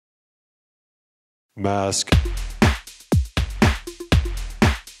Mask.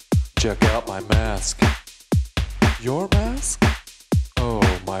 Check out my mask. Your mask? Oh,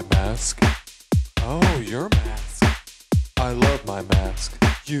 my mask. Oh, your mask. I love my mask.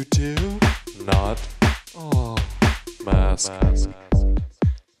 You do? Not. Oh, mask.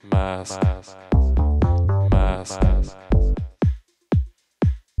 Mask. Mask.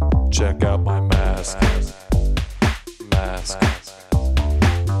 Check out my mask. Mask.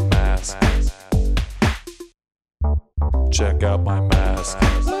 Mask. Check out my mask.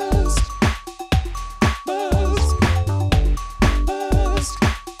 Mask. Mask. Mask.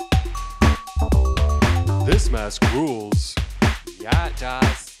 This mask rules. Yeah, it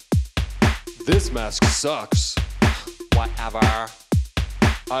does. This mask sucks. Whatever.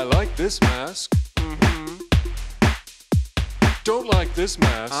 I like this mask. Don't like this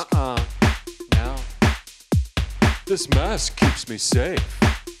mask. No. This mask keeps me safe.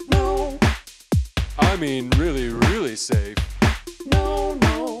 No. I mean, really, really safe. No,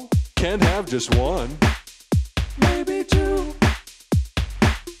 no. Can't have just one. Maybe two.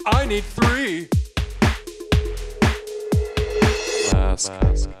 I need three. Mask.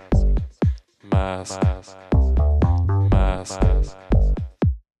 Mask. Mask.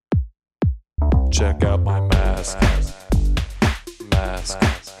 Check out my mask. Mask.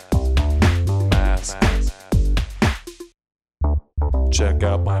 Mask. Check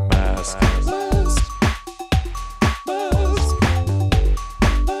out my mask. Mask. Mask.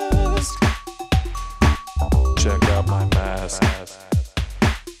 Mask. Check out my mask.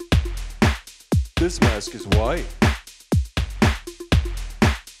 This mask is white.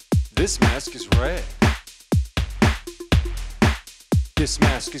 This mask is red. This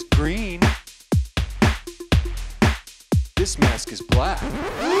mask is green. This mask is black.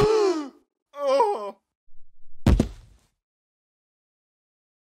 Oh.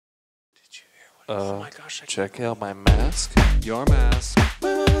 Did you hear what? Oh my gosh! Check out my mask. Your mask.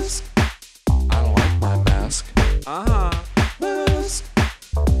 Mask. I don't like my mask. Mask.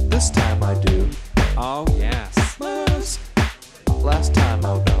 This time I do. Oh yes. Mask. Last time,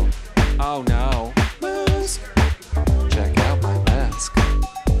 oh no. Oh no. Mask. Check out my mask.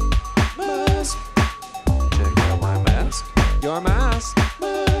 Mask. Check out my mask. Your mask.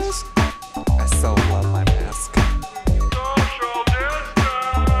 Mask. I so love my mask. Social distance.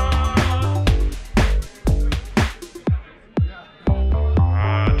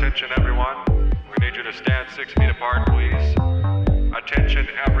 Attention everyone. We need you to stand 6 feet apart, please. Attention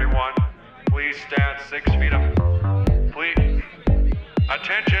everyone. Please stand 6 feet apart. Please.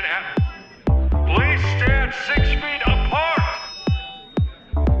 Attention. Please stand 6 feet apart.